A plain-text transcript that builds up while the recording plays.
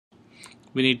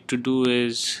we need to do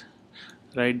is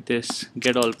write this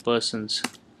get all persons.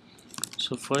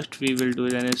 So first we will do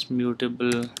then is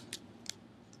mutable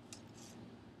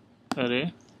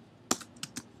array.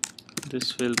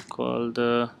 This will call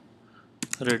the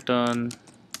return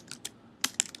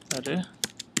array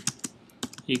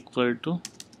equal to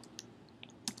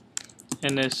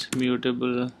ns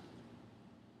mutable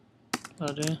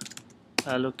array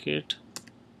allocate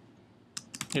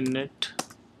init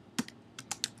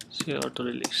say auto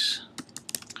release.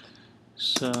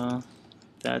 So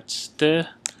that's there.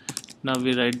 Now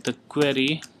we write the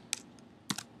query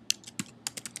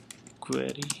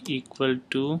equal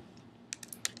to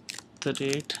the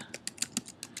rate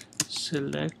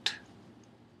select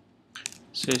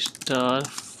say star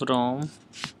from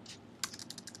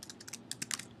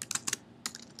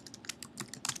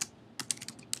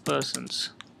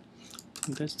persons.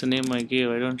 That's the name I gave.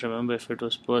 I don't remember if it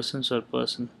was persons or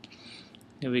person.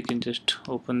 We can just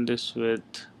open this with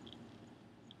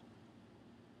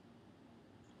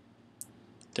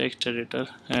text editor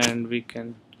and we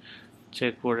can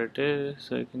check what it is.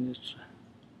 So I can just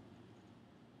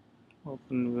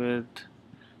open with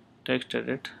text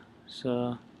edit.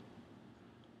 So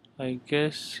I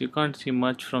guess you can't see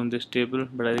much from this table,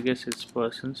 but I guess it's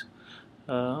persons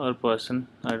or person.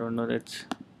 I don't know. Let's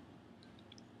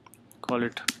call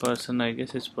it person. I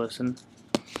guess it's person.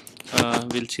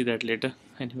 We'll see that later.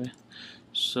 Anyway,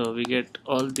 so we get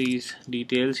all these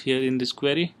details here in this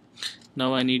query.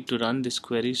 Now I need to run this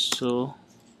query. So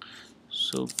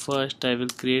first I will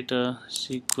create a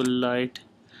SQLite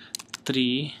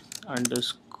 3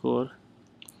 underscore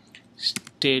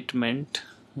statement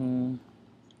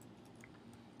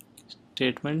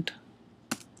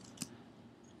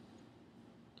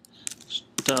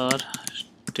star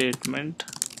statement.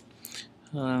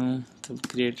 So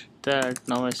create that.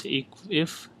 Now I say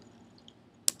if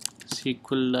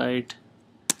SQLite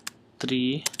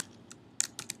 3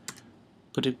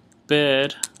 prepare,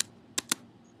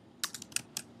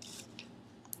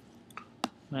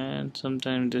 and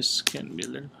sometimes this can be a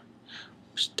little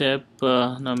step.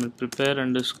 Now I'm going to prepare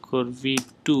underscore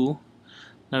v2.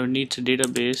 Now it needs a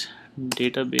database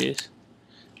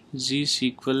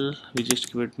ZSQL. We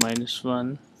just give it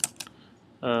 -1.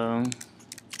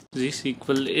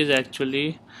 ZSQL is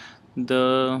actually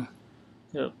the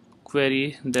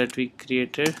query that we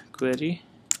created. Query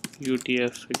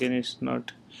UTF, again it's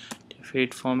not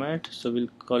UTF-8 format, so we'll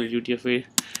call it UTF-8,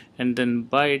 and then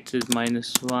bytes is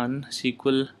 -1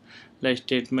 SQLite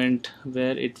statement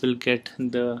where it will get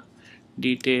the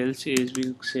details is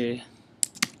we'll say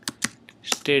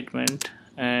statement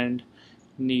and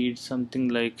need something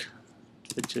like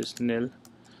which is nil.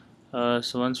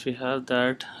 So once we have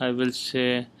that, I will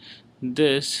say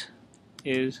this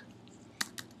is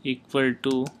equal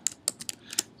to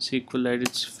SQLite.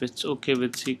 If it's okay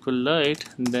with SQLite,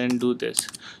 then do this.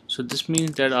 So this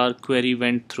means that our query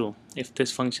went through. If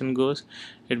this function goes,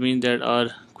 it means that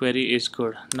our query is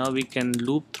good. Now we can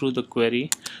loop through the query.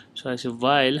 So I say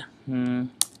while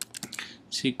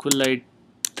SQLite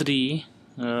 3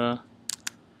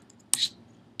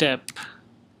 step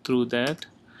through that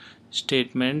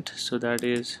statement, so that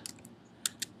is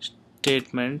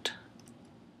statement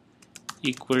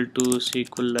equal to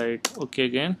SQLite. Okay,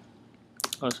 again,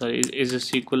 oh sorry, is a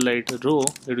SQLite row.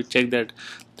 We have to check that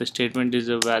the statement is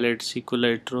a valid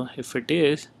SQLite row. If it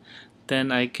is,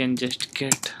 then I can just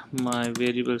get my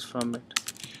variables from it.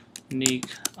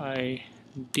 Unique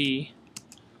ID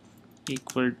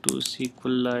equal to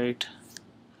SQLite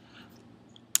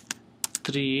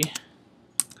 3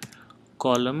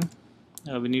 column.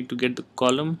 We need to get the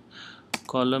column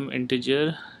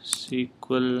integer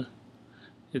SQL.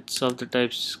 It's of the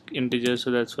types integer,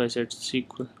 so that's why I said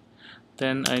SQL.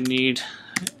 Then I need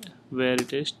where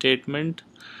it is statement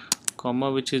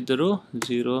comma, which is the row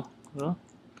 0 row.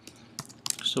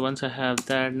 So once I have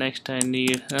that, next I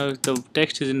need, now the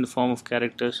text is in the form of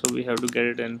characters, so we have to get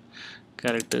it in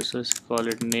characters. So let's call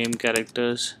it name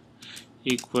characters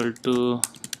equal to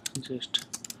just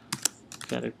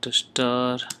character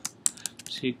star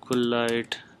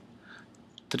SQLite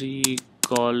 3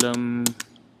 column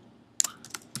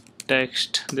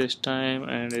text this time,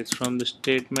 and it's from the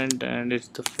statement and it's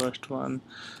the first one,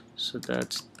 so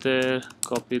that's there.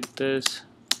 Copy this,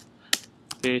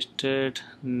 paste it,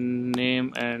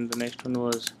 name, and the next one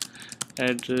was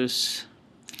address.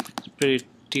 It's a pretty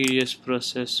tedious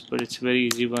process, but it's very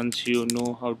easy once you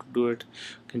know how to do it.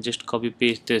 You can just copy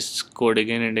paste this code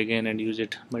again and again and use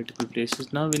it multiple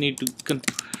places. Now we need to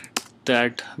convert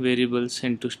that variables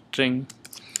into string.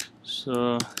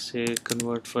 So say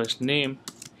convert first name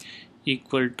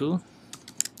equal to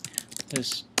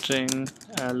string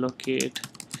allocate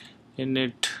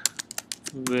init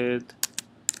with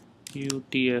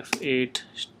UTF-8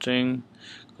 string,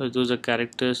 because those are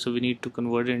characters, so we need to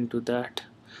convert it into that.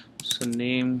 So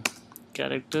name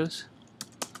characters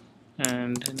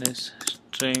and in this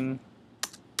string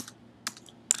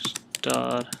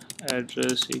star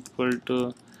address equal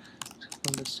to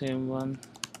the same one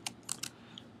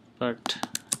but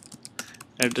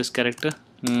address character.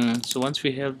 So once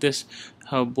we have this,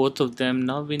 both of them,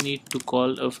 now we need to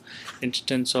call a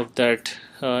instance of that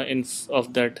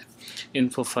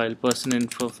info file, person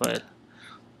info file.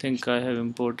 I think I have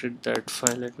imported that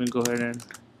file. Let me go ahead and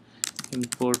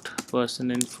import person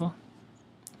info.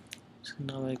 So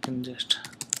now I can just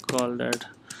call that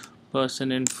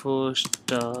person info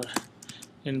star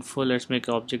info. Let's make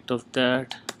an object of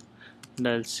that, and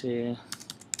I'll say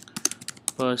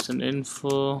person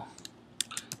info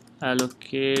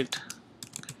allocate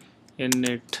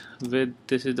init with,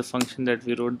 this is the function that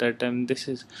we wrote that time. This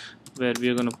is where we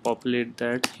are going to populate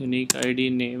that. Unique ID,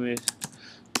 name is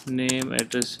name,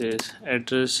 address is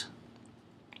address.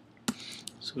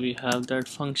 So we have that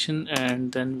function,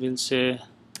 and then we'll say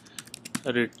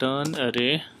return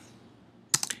array,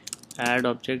 add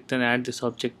object, then add this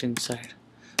object inside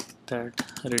that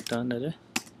return array.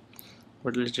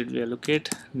 What else did we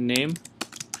allocate? Name,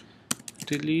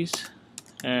 release,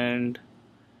 and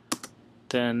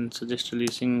then so just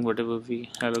releasing whatever we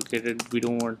allocated. We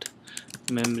don't want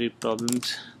memory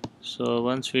problems. So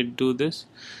once we do this,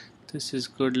 this is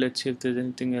good. Let's see if there's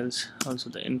anything else. Also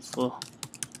the info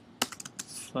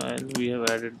file, we have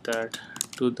added that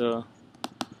to the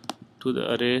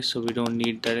array, so we don't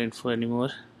need that info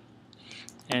anymore.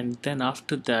 And then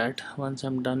after that, once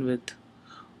I'm done with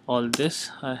all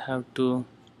this, I have to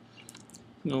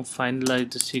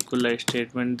finalize the SQLite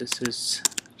statement. This is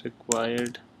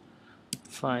required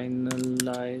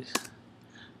finalize,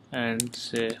 and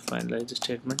say finalize the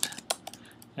statement,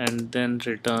 and then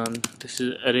return. This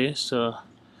is array, so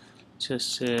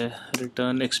just say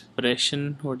return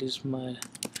expression. What is my,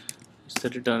 it's the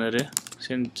return array.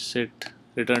 Since it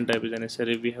return type is an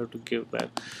array, we have to give back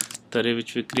the array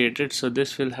which we created. So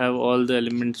this will have all the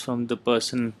elements from the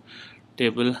person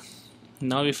table.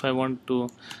 Now if I want to,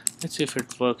 let's see if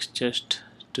it works, just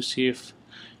to see if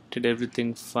did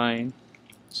everything fine.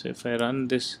 So if I run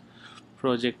this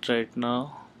project right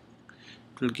now,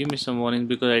 it will give me some warnings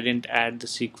because I didn't add the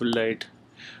SQLite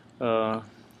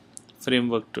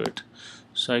framework to it.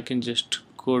 So I can just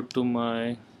go to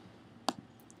my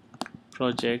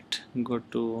project, go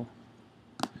to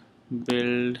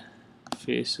build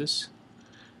faces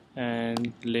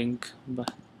and link by,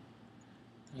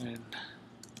 and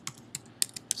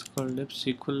it's called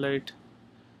SQLite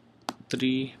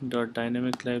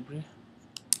 3.dynamic library.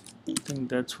 I think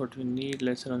that's what we need.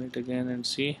 Let's run it again and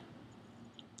see.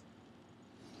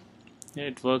 Yeah,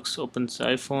 it works. Opens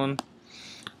iPhone.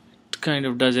 It kind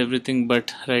of does everything,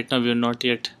 but right now we are not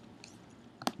yet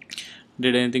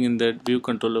did anything in that view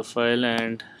controller file,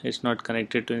 and it's not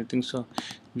connected to anything. So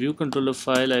view controller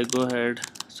file, I go ahead.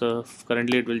 So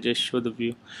currently it will just show the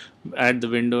view, add the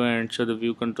window and show the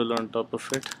view controller on top of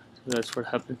it. So that's what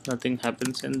happens. Nothing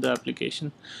happens in the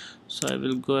application. So I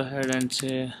will go ahead and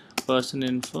say person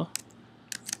info,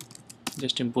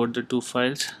 just import the two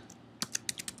files,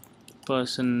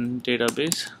 person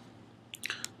database.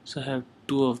 So I have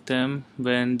two of them.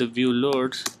 When the view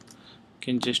loads,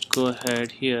 can just go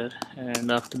ahead here,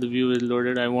 and after the view is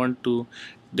loaded, I want to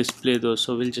display those,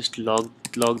 so we'll just log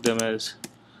them as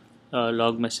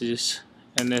log messages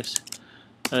ns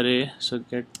array. So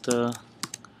get the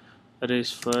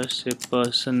arrays first. Say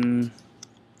person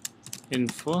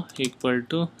info equal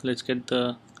to, let's get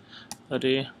the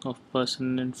array of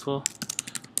person info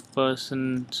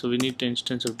person. So we need the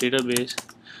instance of database,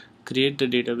 create the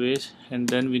database, and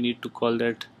then we need to call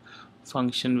that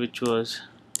function which was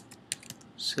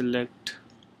select,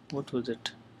 what was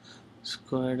it? Let's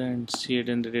go ahead and see it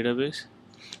in the database.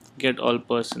 Get all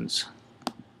persons.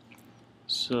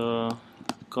 So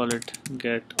call it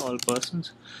get all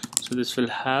persons. So this will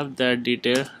have that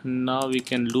detail. Now we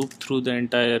can loop through the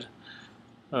entire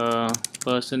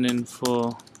person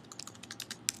info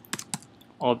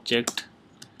object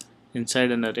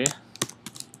inside an array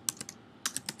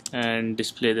and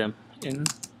display them in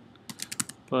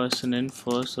person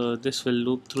info. So this will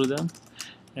loop through them,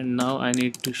 and now I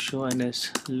need to show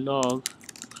ns log.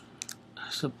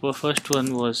 So the first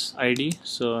one was id,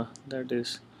 so that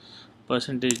is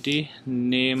 %d,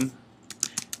 name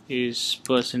is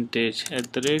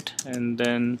 %@, and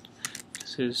then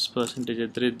this is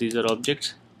 %@. These are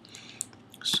objects.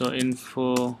 So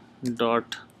info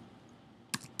dot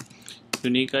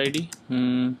unique ID,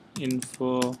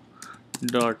 info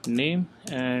dot name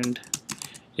and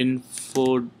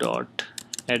info dot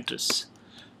address.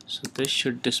 So this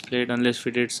should display it unless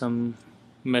we did some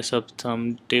mess up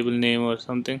some table name or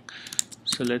something.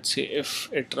 So let's see if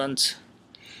it runs.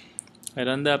 I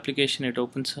run the application, it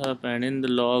opens up, and in the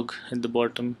log at the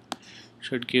bottom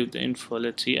should give the info.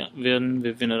 Let's see, one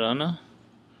Vivian Arana,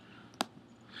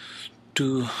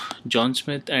 2 John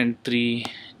Smith, and 3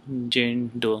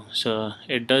 Jane Doe. So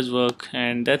it does work,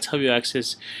 and that's how you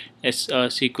access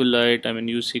SQLite. I mean,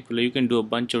 use SQLite. You can do a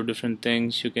bunch of different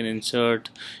things. You can insert.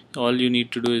 All you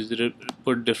need to do is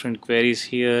put different queries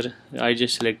here. I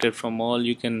just selected from all.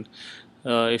 You can.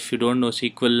 If you don't know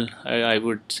SQL, I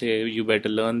would say you better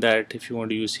learn that if you want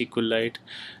to use SQLite.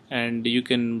 And you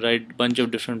can write a bunch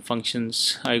of different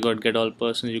functions. I got get all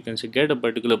persons. You can say get a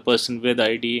particular person with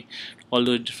ID, all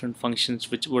those different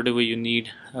functions, which whatever you need.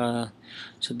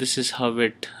 So this is how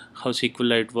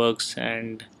SQLite works.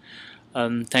 And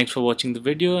thanks for watching the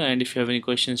video, and if you have any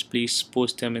questions, please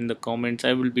post them in the comments.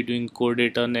 I will be doing core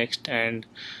data next, and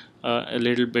a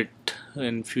little bit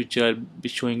in future I'll be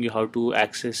showing you how to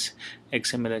access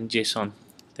XML and JSON.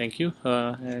 Thank you,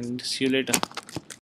 and see you later.